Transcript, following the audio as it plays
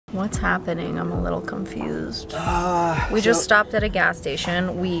What's happening? I'm a little confused. We just stopped at a gas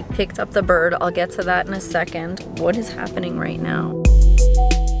station. We picked up the bird. I'll get to that in a second. What is happening right now?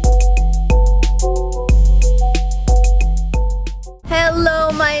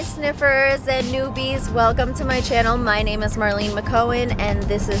 Hello my sniffers and newbies, welcome to my channel. My name is Marlene McCohen and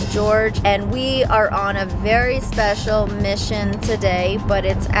this is George, and we are on a very special mission today, but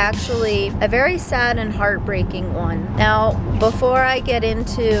it's actually a very sad and heartbreaking one. Now, before I get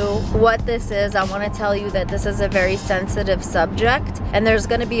into what this is, I want to tell you that this is a very sensitive subject, and there's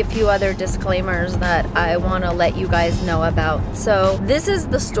going to be a few other disclaimers that I want to let you guys know about. So this is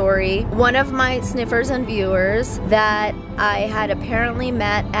the story. One of my sniffers and viewers that I had apparently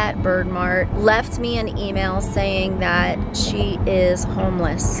met at Bird Mart left me an email saying that she is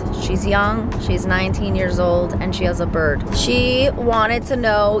homeless. She's young, she's 19 years old, and she has a bird. She wanted to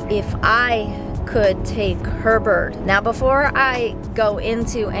know if I could take her bird. Now, before I go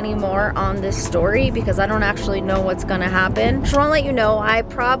into any more on this story, because I don't actually know what's gonna happen, just wanna let you know I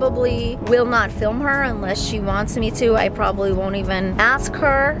probably will not film her unless she wants me to. I probably won't even ask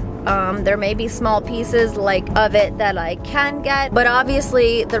her. There may be small pieces of it that I can get, but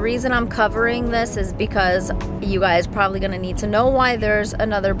obviously the reason I'm covering this is because you guys probably gonna need to know why there's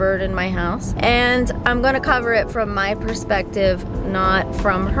another bird in my house, and I'm gonna cover it from my perspective, not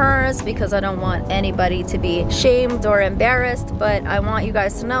from hers, because I don't want anybody to be shamed or embarrassed, but I want you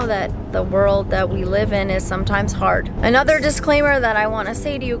guys to know that the world that we live in is sometimes hard. Another disclaimer that I want to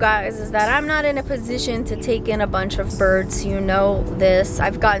say to you guys is that I'm not in a position to take in a bunch of birds. You know this.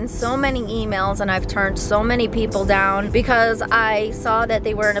 I've gotten so many emails and I've turned so many people down because I saw that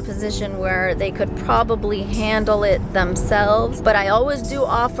they were in a position where they could probably handle it themselves, but I always do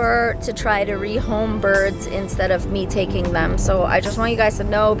offer to try to rehome birds instead of me taking them. So I just want you guys to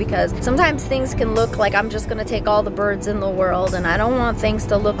know, because sometimes things can look like I'm just gonna take all the birds in the world, and I don't want things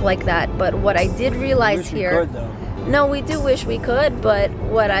to look like that. But what I did realize here, no, we do wish we could, but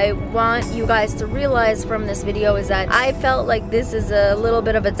what I want you guys to realize from this video is that I felt like this is a little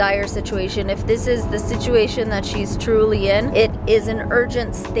bit of a dire situation. If this is the situation that she's truly in, it is an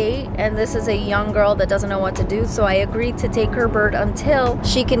urgent state, and this is a young girl that doesn't know what to do, so I agreed to take her bird until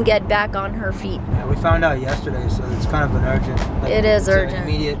she can get back on her feet. Yeah, we found out yesterday, so it's kind of an urgent. It is urgent.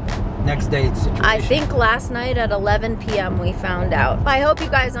 Immediate next day situation. I think last night at 11 p.m. we found out. I hope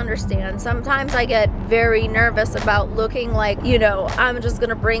you guys understand. Sometimes I get very nervous about looking like, you know, I'm just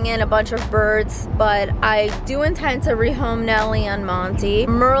gonna bring in a bunch of birds, but I do intend to rehome Nellie and Monty.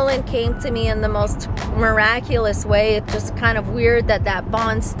 Merlin came to me in the most miraculous way. It's just kind of weird that that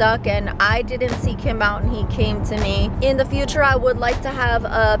bond stuck and I didn't seek him out and he came to me. In the future, I would like to have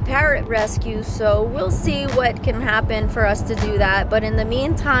a parrot rescue, so we'll see what can happen for us to do that. But in the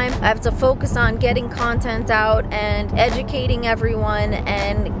meantime, I have to focus on getting content out and educating everyone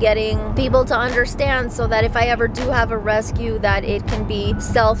and getting people to understand, so that if I ever do have a rescue, that it can be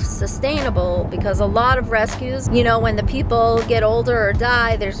self-sustainable, because a lot of rescues, you know, when the people get older or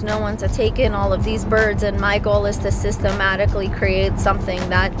die, there's no one to take in all of these birds, and my goal is to systematically create something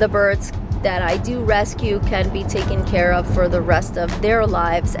that the birds that I do rescue can be taken care of for the rest of their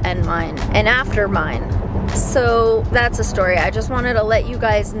lives and mine and after mine. So that's a story. I just wanted to let you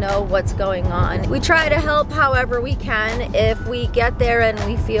guys know what's going on. We try to help however we can. If we get there and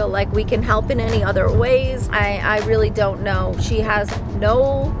we feel like we can help in any other ways, I really don't know. She has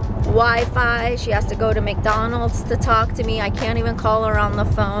no Wi-Fi. She has to go to McDonald's to talk to me. I can't even call her on the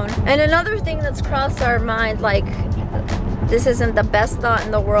phone. And another thing that's crossed our mind, like, this isn't the best thought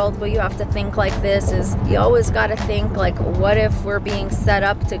in the world, but you have to think like this, is you always got to think like, what if we're being set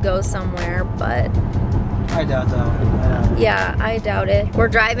up to go somewhere? But I doubt that. Yeah, I doubt it. We're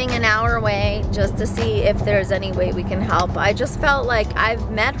driving an hour away just to see if there's any way we can help. I just felt like I've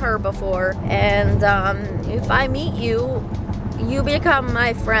met her before, and if I meet you, you become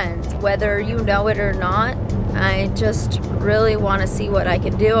my friend, whether you know it or not. I just really want to see what I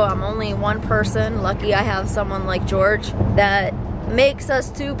can do. I'm only one person. Lucky I have someone like George that makes us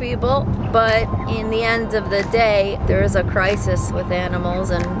two people, but in the end of the day, there is a crisis with animals,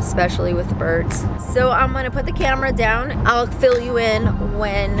 and especially with birds. So I'm gonna put the camera down. I'll fill you in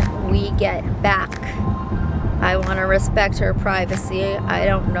when we get back. I want to respect her privacy. I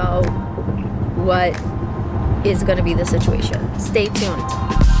don't know what is gonna be the situation. Stay tuned.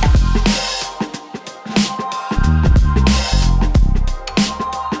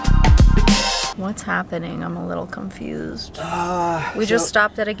 What's happening? I'm a little confused. We just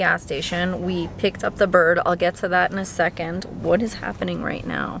stopped at a gas station. We picked up the bird. I'll get to that in a second. What is happening right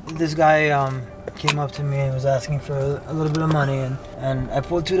now? This guy came up to me and was asking for a little bit of money, and I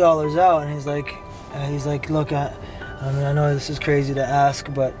pulled $2 out, and he's like, look, I mean, I know this is crazy to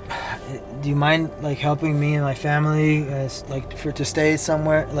ask, but do you mind like helping me and my family, to stay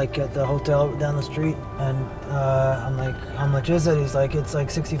somewhere, like at the hotel down the street? And I'm like, how much is it? He's like, it's like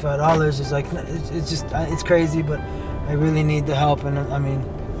 $65. He's like, it's crazy, but I really need the help. And I mean,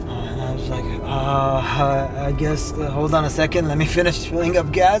 and I was like, I guess hold on a second, let me finish filling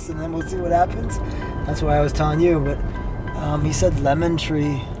up gas, and then we'll see what happens. That's why I was telling you, but he said Lemon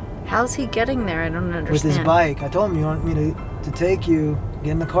Tree. How's he getting there? I don't understand. With his bike. I told him, you want me to take you?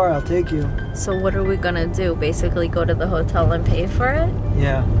 Get in the car, I'll take you. So what are we gonna do? Basically go to the hotel and pay for it?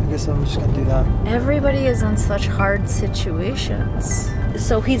 Yeah, I guess I'm just gonna do that. Everybody is in such hard situations.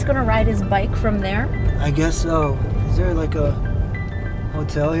 So he's gonna ride his bike from there? I guess so. Is there like a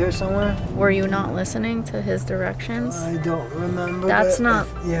hotel here somewhere? Were you not listening to his directions? I don't remember. That's not...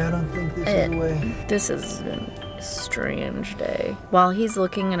 Yeah, I don't think this is the way. This is a strange day. While he's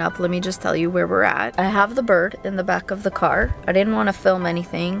looking it up, let me just tell you where we're at. I have the bird in the back of the car. I didn't want to film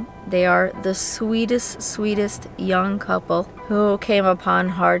anything. They are the sweetest young couple who came upon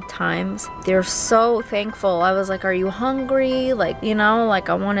hard times. They're so thankful. I was like, are you hungry? Like, you know, like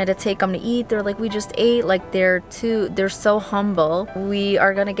I wanted to take them to eat. They're like, we just ate. Like they're so humble. We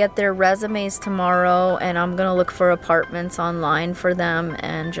are gonna get their resumes tomorrow, and I'm gonna look for apartments online for them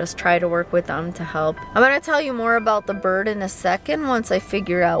and just try to work with them to help. I'm gonna tell you more about the bird in a second once I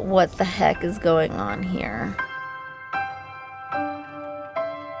figure out what the heck is going on here.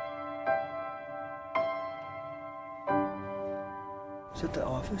 Is it the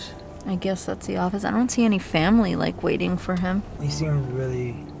office? I guess that's the office. I don't see any family like waiting for him. He seemed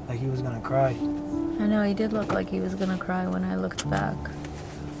really like he was gonna cry. I know, he did look like he was gonna cry when I looked back.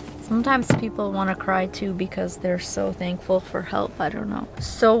 Sometimes people want to cry too because they're so thankful for help. I don't know.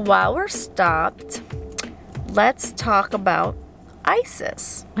 So while we're stopped, let's talk about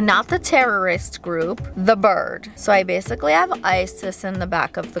ISIS. Not the terrorist group, the bird. So I basically have ISIS in the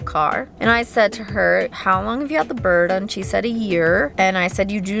back of the car. And I said to her, how long have you had the bird? And she said a year. And I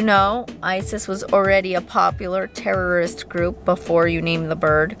said, you do know ISIS was already a popular terrorist group before you named the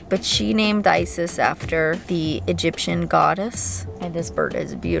bird. But she named ISIS after the Egyptian goddess. And this bird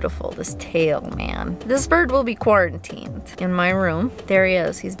is beautiful, this tail, man. This bird will be quarantined in my room. There he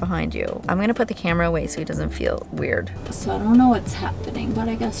is, he's behind you. I'm gonna put the camera away so he doesn't feel weird. So I don't know what's happening, but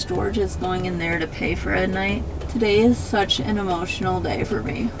I guess George is going in there to pay for a night. Today is such an emotional day for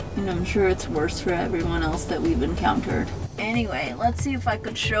me, and I'm sure it's worse for everyone else that we've encountered. Anyway, let's see if I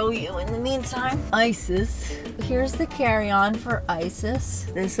could show you in the meantime. ISIS. Here's the carry-on for ISIS.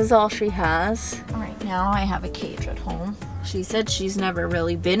 This is all she has. Right now I have a cage at home. She said she's never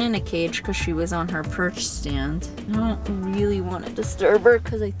really been in a cage because she was on her perch stand. I don't really want to disturb her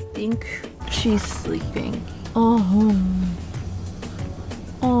because I think she's sleeping.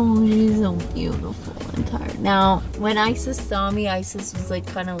 Oh, she's so beautiful and tired. Now, when Isis saw me, Isis was like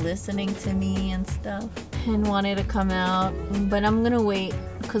kind of listening to me and stuff and wanted to come out. But I'm gonna wait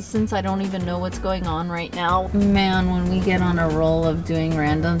because since I don't even know what's going on right now, man, when we get on a roll of doing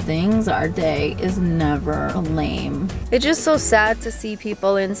random things, our day is never lame. It's just so sad to see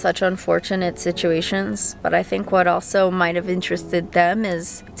people in such unfortunate situations, but I think what also might have interested them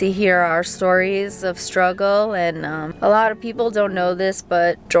is to hear our stories of struggle. And a lot of people don't know this,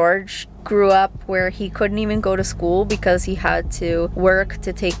 but George grew up where he couldn't even go to school because he had to work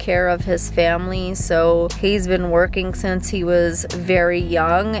to take care of his family. So he's been working since he was very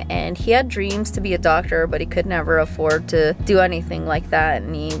young, and he had dreams to be a doctor, but he could never afford to do anything like that,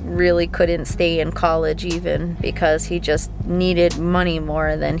 and he really couldn't stay in college even because he just needed money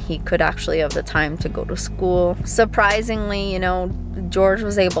more than he could actually have the time to go to school. Surprisingly, you know, George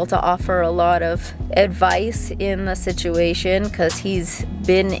was able to offer a lot of advice in the situation because he's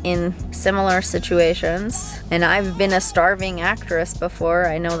been in similar situations, and I've been a starving actress before.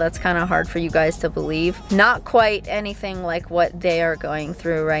 I know that's kind of hard for you guys to believe. Not quite anything like what they are going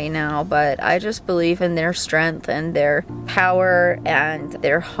through right now, but I just believe in their strength and their power and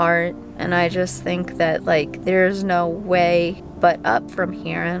their heart, and I just think that like there's no way but up from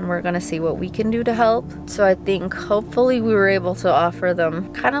here, and we're gonna see what we can do to help. So I think hopefully we were able to offer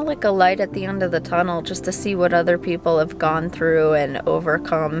them kind of like a light at the end of the tunnel, just to see what other people have gone through and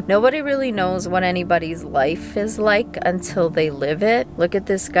overcome. Nobody really knows what anybody's life is like until they live it. Look at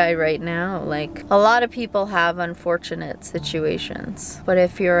this guy right now. Like, a lot of people have unfortunate situations, but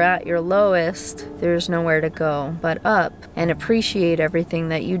if you're at your lowest, there's nowhere to go but up, and appreciate everything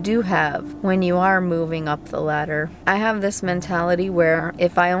that you do have when you are moving up the ladder. I have this mentality where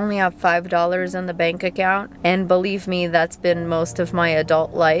if I only have $5 in the bank account, and believe me, that's been most of my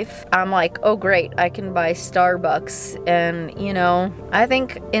adult life, I'm like, oh great, I can buy Starbucks. And you know, I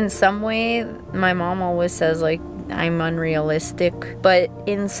think in some way, my mom always says like, I'm unrealistic. But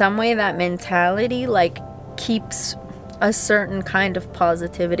in some way that mentality like keeps a certain kind of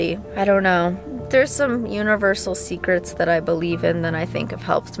positivity. I don't know. There's some universal secrets that I believe in that I think have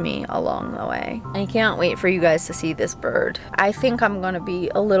helped me along the way. I can't wait for you guys to see this bird. I think I'm gonna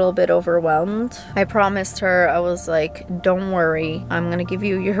be a little bit overwhelmed. I promised her, I was like, don't worry, I'm gonna give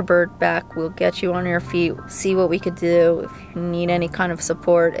you your bird back. We'll get you on your feet, see what we could do, if you need any kind of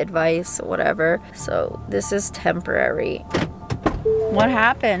support, advice, whatever. So this is temporary. What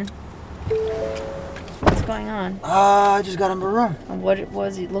happened? What's going on? I just got in my room. What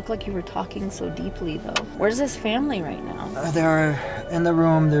was it? Looked like you were talking so deeply though. Where's this family right now? They're in the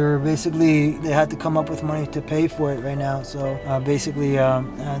room. They're basically, they had to come up with money to pay for it right now. So basically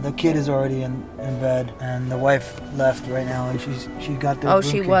the kid is already in bed and the wife left right now and she got the Oh,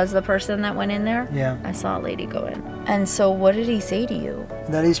 she was the person that went in there? Yeah. I saw a lady go in. And so what did he say to you?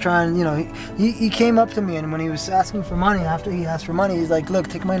 That he's trying, you know, he came up to me and when he was asking for money, after he asked for money, he's like, look,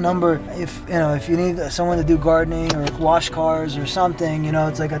 take my number. If you need someone to do gardening or wash cars or something, you know,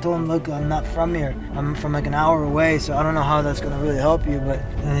 it's like I told him, look, I'm not from here. I'm from like an hour away, so I don't know how that's gonna really help you. But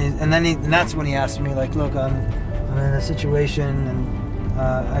and that's when he asked me, like, look, I'm in a situation and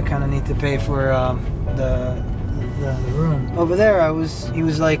I kind of need to pay for the room over there. He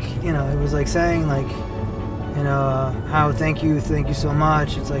was like, you know, it was like saying like, you know, how thank you so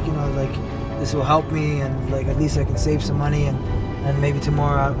much. It's like, you know, like this will help me and like at least I can save some money and maybe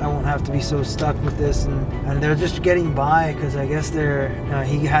tomorrow I won't have to be so stuck with this. And they're just getting by because I guess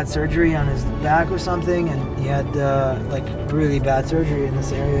he had surgery on his back or something and he had like really bad surgery in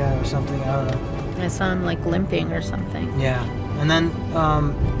this area or something. I don't know. I saw him like limping or something. Yeah. And then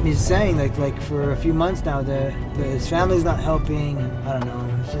he's saying like for a few months now that his family's not helping. I don't know.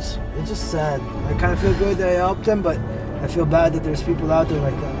 It's just sad. I kind of feel good that I helped him, but I feel bad that there's people out there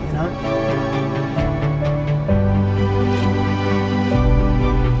like that, you know?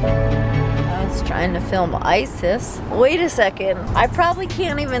 Trying to film ISIS. Wait a second. I probably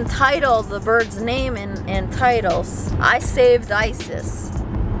can't even title the bird's name in titles. I saved ISIS.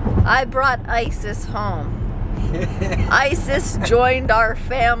 I brought ISIS home. ISIS joined our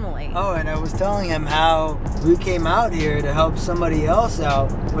family. Oh, and I was telling him how we came out here to help somebody else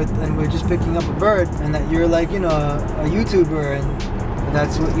out and we're just picking up a bird and that you're like, you know, a YouTuber and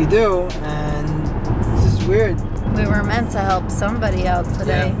that's what you do and this is weird. We were meant to help somebody out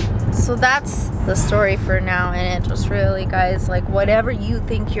today. Yeah. So that's the story for now, and it just really, guys, like whatever you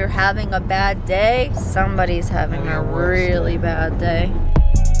think you're having a bad day, somebody's having a really bad day.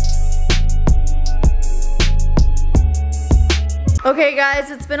 Okay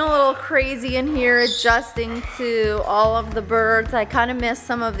guys, it's been a little crazy in here adjusting to all of the birds. I kind of missed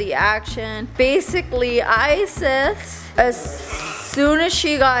some of the action. Basically, Isis, as soon as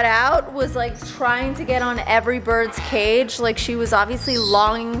she got out, was like trying to get on every bird's cage. Like she was obviously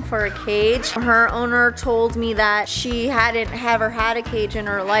longing for a cage. Her owner told me that she hadn't ever had a cage in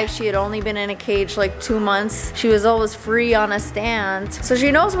her life. She had only been in a cage like 2 months. She was always free on a stand. So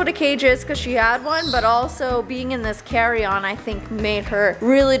she knows what a cage is because she had one, but also being in this carry-on, I think made her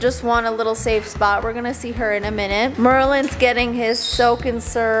really just want a little safe spot. We're gonna see her in a minute. Merlin's getting his soak and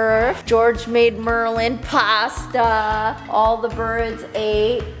serve. George made Merlin pasta. All the birds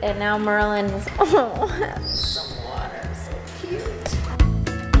ate, and now Merlin is having some water. So cute.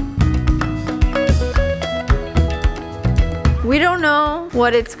 We don't know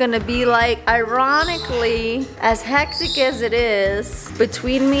what it's gonna be like. Ironically, as hectic as it is,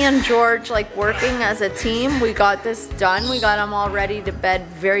 between me and George, like working as a team, we got this done. We got them all ready to bed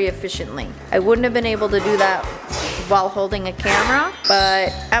very efficiently. I wouldn't have been able to do that while holding a camera,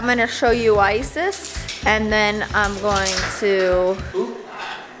 but I'm gonna show you Isis, and then I'm going to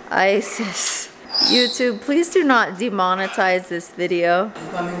Isis. YouTube, please do not demonetize this video.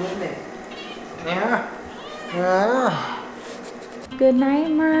 Coming with me. Yeah. Yeah. Good night,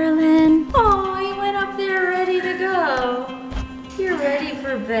 Merlin. Oh, he went up there ready to go. You're ready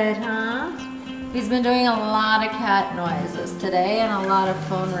for bed, huh? He's been doing a lot of cat noises today and a lot of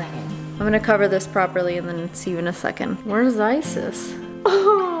phone ringing. I'm gonna cover this properly and then see you in a second. Where's Isis?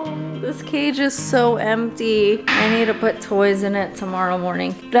 Oh, this cage is so empty. I need to put toys in it tomorrow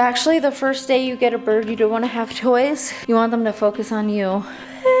morning. But actually, the first day you get a bird, you don't want to have toys. You want them to focus on you.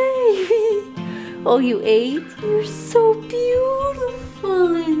 Hey. Oh, you ate? You're so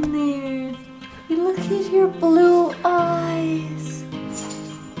beautiful in there. Look at your blue eyes.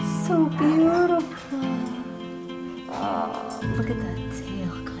 So beautiful. Oh, look at that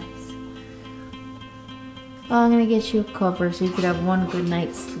tail, guys. Oh, I'm gonna get you a cover so you could have one good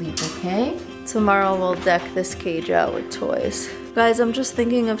night's sleep, okay? Tomorrow we'll deck this cage out with toys. Guys, I'm just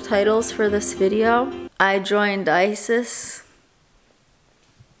thinking of titles for this video. I joined ISIS.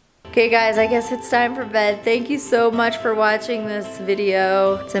 Okay guys, I guess it's time for bed. Thank you so much for watching this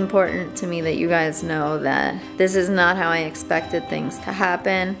video. It's important to me that you guys know that this is not how I expected things to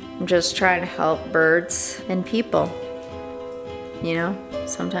happen. I'm just trying to help birds and people. You know,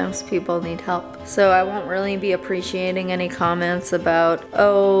 sometimes people need help. So I won't really be appreciating any comments about,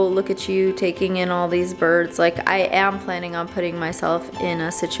 oh, look at you taking in all these birds. Like, I am planning on putting myself in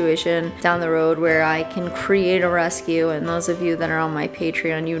a situation down the road where I can create a rescue, and those of you that are on my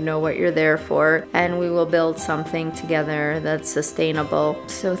Patreon, you know what you're there for, and we will build something together that's sustainable.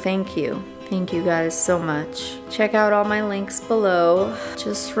 So thank you. Thank you guys so much. Check out all my links below.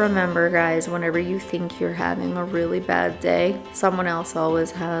 Just remember guys, whenever you think you're having a really bad day, someone else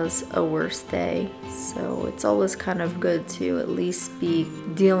always has a worse day. So it's always kind of good to at least be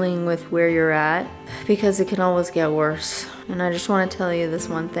dealing with where you're at, because it can always get worse. And I just want to tell you this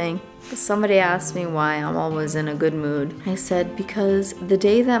one thing. Somebody asked me why I'm always in a good mood. I said, because the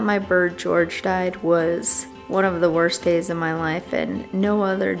day that my bird George died was one of the worst days of my life, and no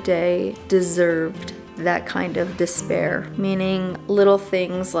other day deserved that kind of despair. Meaning little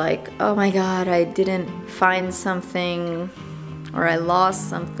things like, oh my god, I didn't find something, or I lost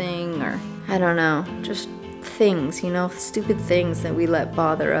something, or I don't know, just things, you know, stupid things that we let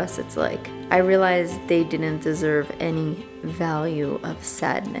bother us. It's like, I realized they didn't deserve any value of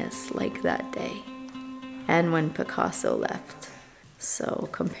sadness like that day. And when Picasso left. So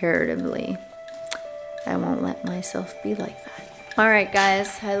comparatively, I won't let myself be like that. Alright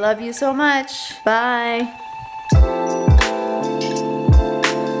guys, I love you so much. Bye.